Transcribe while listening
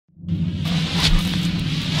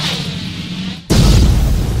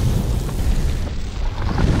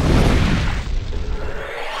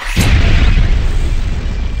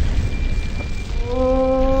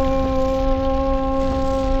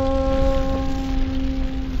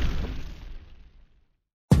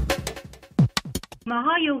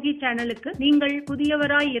மகாயோகி சேனலுக்கு நீங்கள்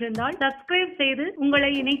புதியவராய் இருந்தால் சப்ஸ்கிரைப் செய்து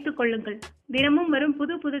உங்களை இணைத்துக் கொள்ளுங்கள். தினமும் வரும்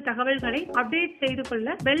புது புது தகவல்களை அப்டேட் செய்து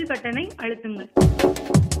கொள்ள பெல் பட்டனை அழுத்துங்கள்.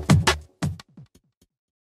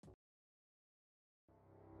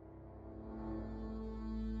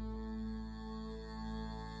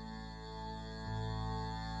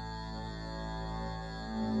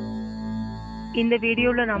 இந்த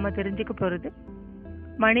வீடியோல நாம தெரிஞ்சுக்க போறது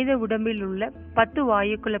மனித உடம்பில் உள்ள 10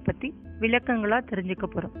 வாயுக்களை பத்தி விளக்கங்களா தெரிஞ்சுக்க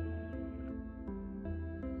போறோம்.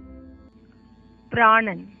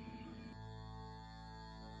 பிராணன்.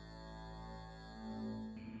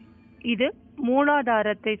 இது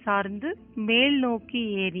மூலாதாரத்தை சார்ந்து மேல் நோக்கி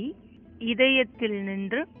ஏறி இதயத்தில்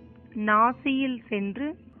நின்று நாசியில் சென்று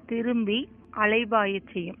திரும்பி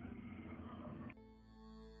அலைபாயச் செய்யும்.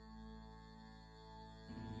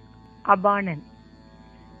 அபானன்.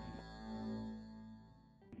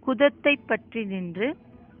 குதத்தை பற்றி நின்று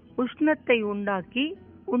உஷ்ணத்தை உண்டாக்கி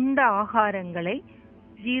உண்ட ஆகாரங்களை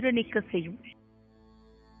ஜீரணிக்க செய்யும்.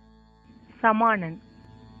 சமானன்.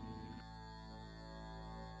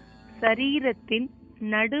 சரீரத்தின்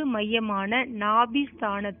நடு மையமான நாபி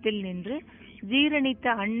ஸ்தானத்தில் நின்று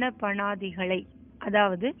ஜீரணித்த அன்ன பணாதிகளை,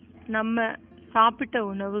 அதாவது நம்ம சாப்பிட்ட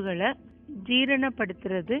உணவுகளை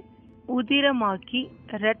ஜீரணப்படுத்துறது, உதிரமாக்கி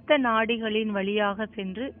இரத்த நாடிகளின் வழியாக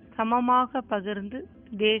சென்று சமமாக பகிர்ந்து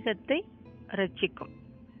தேகத்தை ரட்சிக்கும்.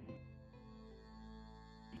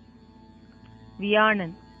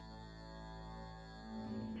 வியானன்.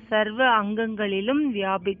 சர்வ அங்கங்களிலும்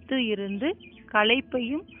வியாபித்து இருந்து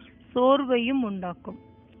களைப்பையும் சோர்வையும் உண்டாக்கும்.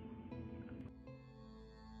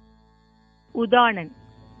 உதானன்.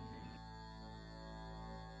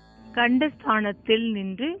 கண்டஸ்தானத்தில்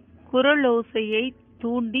நின்று குரலோசையை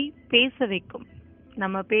தூண்டி பேச வைக்கும்.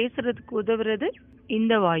 நம்ம பேசுறதுக்கு உதவுறது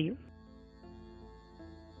இந்த வாயு.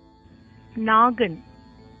 நாகன்.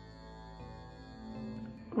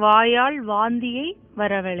 வாயால் வாந்தியை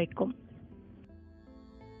வரவழைக்கும்.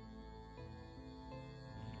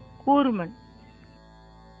 கூர்மன்.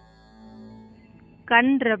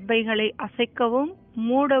 கண் ரெப்பைகளை அசைக்கவும்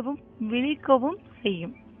மூடவும் விழிக்கவும்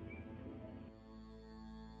செய்யும்.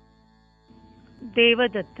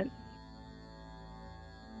 தேவதத்தன்.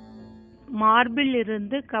 மார்பில்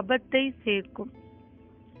இருந்து கபத்தை சேர்க்கும்.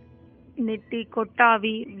 நெட்டி,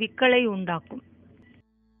 கொட்டாவி, விக்கலை உண்டாக்கும்.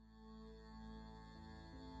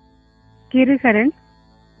 கிருகரன்.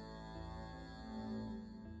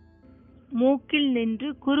 மூக்கில் நின்று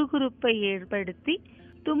குறுகுறுப்பை ஏற்படுத்தி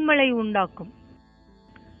தும்மலை உண்டாக்கும்.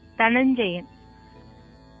 தனஞ்சயன்.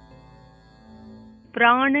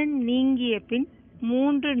 பிராணன் நீங்கிய பின்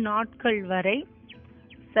 3 நாட்கள் வரை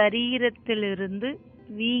சரீரத்திலிருந்து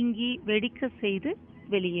வீங்கி வெடிக்க செய்து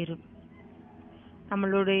வெளியேறும்.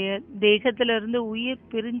 நம்மளுடைய தேகத்திலிருந்து உயிர்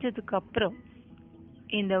பிரிஞ்சதுக்கு அப்புறம்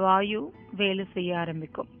இந்த வாயு வேலை செய்ய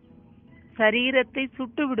ஆரம்பிக்கும். சரீரத்தை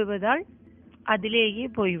சுட்டு விடுவதால் அதிலேயே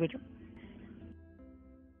போய்விடும்.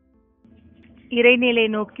 இறைநிலை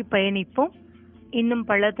நோக்கி பயணிப்போம். இன்னும்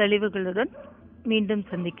பல தெளிவுகளுடன் மீண்டும்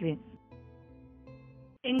சந்திக்கிறேன்.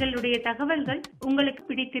 எங்களுடைய தகவல்கள் உங்களுக்கு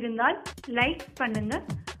பிடித்திருந்தால் லைக் பண்ணுங்க,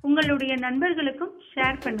 உங்களுடைய நண்பர்களுக்கும்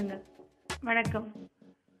ஷேர் பண்ணுங்க. வணக்கம்.